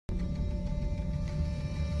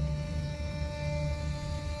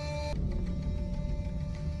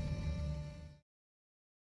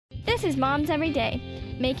This is Moms Every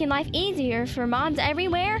Day, making life easier for moms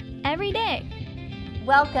everywhere, every day.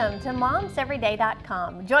 Welcome to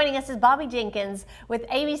MomsEveryday.com. Joining us is Bobby Jenkins with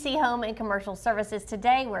ABC Home and Commercial Services.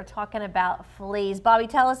 Today we're talking about fleas. Bobby,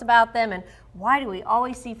 tell us about them and why do we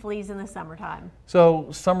always see fleas in the summertime? So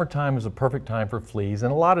summertime is a perfect time for fleas,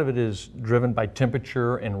 and a lot of it is driven by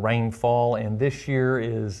temperature and rainfall, and this year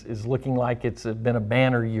is looking like it's been a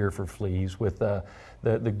banner year for fleas with the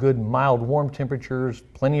good mild warm temperatures,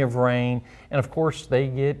 plenty of rain, and of course they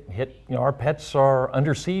get hit, our pets are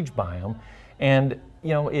under siege by them. And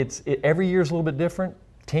every year is a little bit different.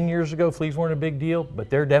 10 years ago, fleas weren't a big deal, but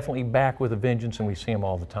they're definitely back with a vengeance, and we see them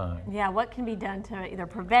all the time. Yeah, what can be done to either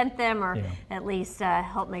prevent them or at least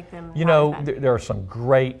help make them there are some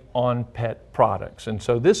great on-pet products, and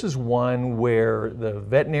so this is one where the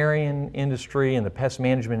veterinarian industry and the pest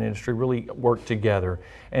management industry really work together.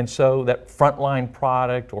 And so that frontline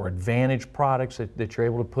product or advantage products that you're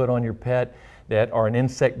able to put on your pet that are an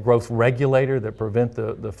insect growth regulator that prevent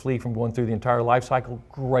the flea from going through the entire life cycle,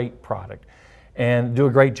 great product and do a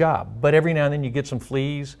great job. But every now and then you get some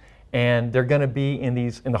fleas, and they're going to be in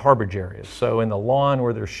the harborage areas. So in the lawn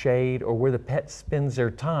where there's shade or where the pet spends their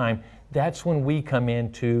time, that's when we come in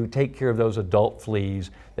to take care of those adult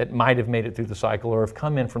fleas that might have made it through the cycle or have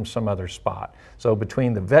come in from some other spot. So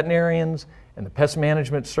between the veterinarians and the pest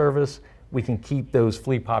management service, we can keep those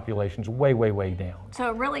flea populations way, way, way down. So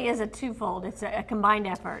it really is a twofold. It's a combined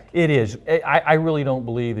effort. It is. I really don't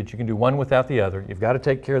believe that you can do one without the other. You've got to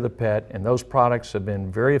take care of the pet, and those products have been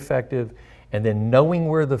very effective. And then knowing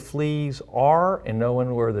where the fleas are and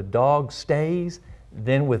knowing where the dog stays,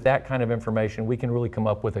 then with that kind of information, we can really come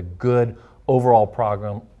up with a good overall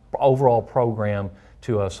program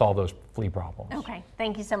to solve those flea problems. Okay,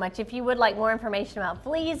 thank you so much. If you would like more information about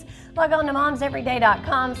fleas, log on to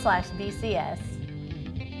momseveryday.com/BCS.